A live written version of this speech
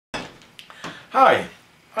Hi,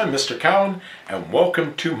 I'm Mr. Cowan, and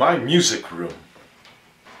welcome to my music room.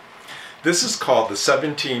 This is called the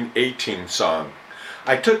 1718 song.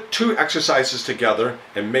 I took two exercises together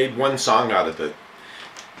and made one song out of it.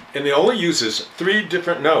 And it only uses three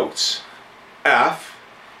different notes: F,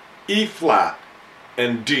 E flat,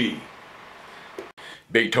 and D.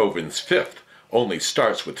 Beethoven's Fifth only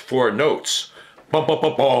starts with four notes. Bum bum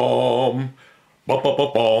bum bum, bum bum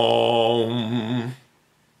bum bum.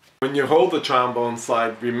 When you hold the trombone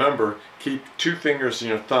slide, remember, keep two fingers in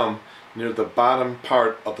your thumb near the bottom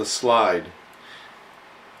part of the slide.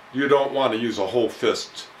 You don't want to use a whole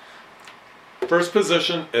fist. First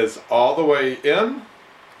position is all the way in.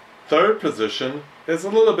 Third position is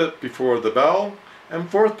a little bit before the bell. And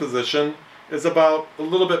fourth position is about a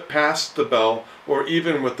little bit past the bell, or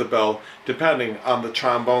even with the bell, depending on the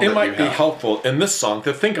trombone that you have. It might be helpful in this song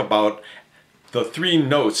to think about the three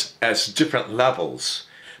notes as different levels.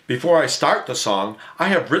 Before I start the song, I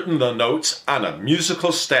have written the notes on a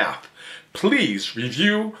musical staff. Please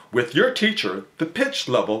review with your teacher the pitch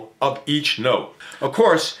level of each note. Of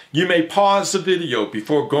course, you may pause the video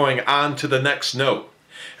before going on to the next note.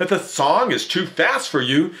 If the song is too fast for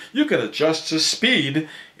you, you can adjust the speed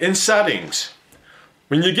in settings.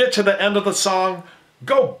 When you get to the end of the song,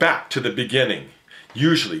 go back to the beginning.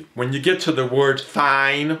 Usually, when you get to the word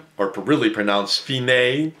fine, or really pronounced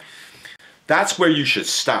fine, that's where you should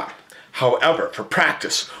stop. However, for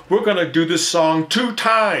practice, we're going to do this song 2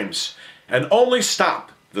 times and only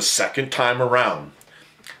stop the second time around.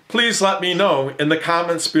 Please let me know in the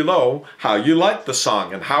comments below how you liked the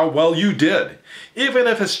song and how well you did. Even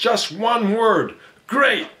if it's just one word: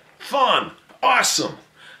 great, fun, awesome.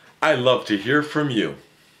 I love to hear from you.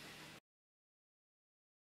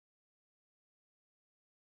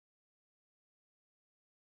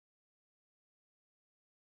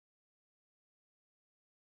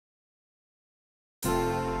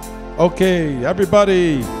 Okay,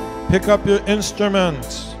 everybody, pick up your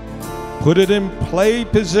instruments. Put it in play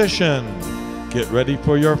position. Get ready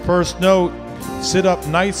for your first note. Sit up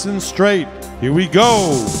nice and straight. Here we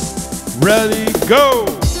go. Ready,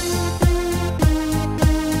 go!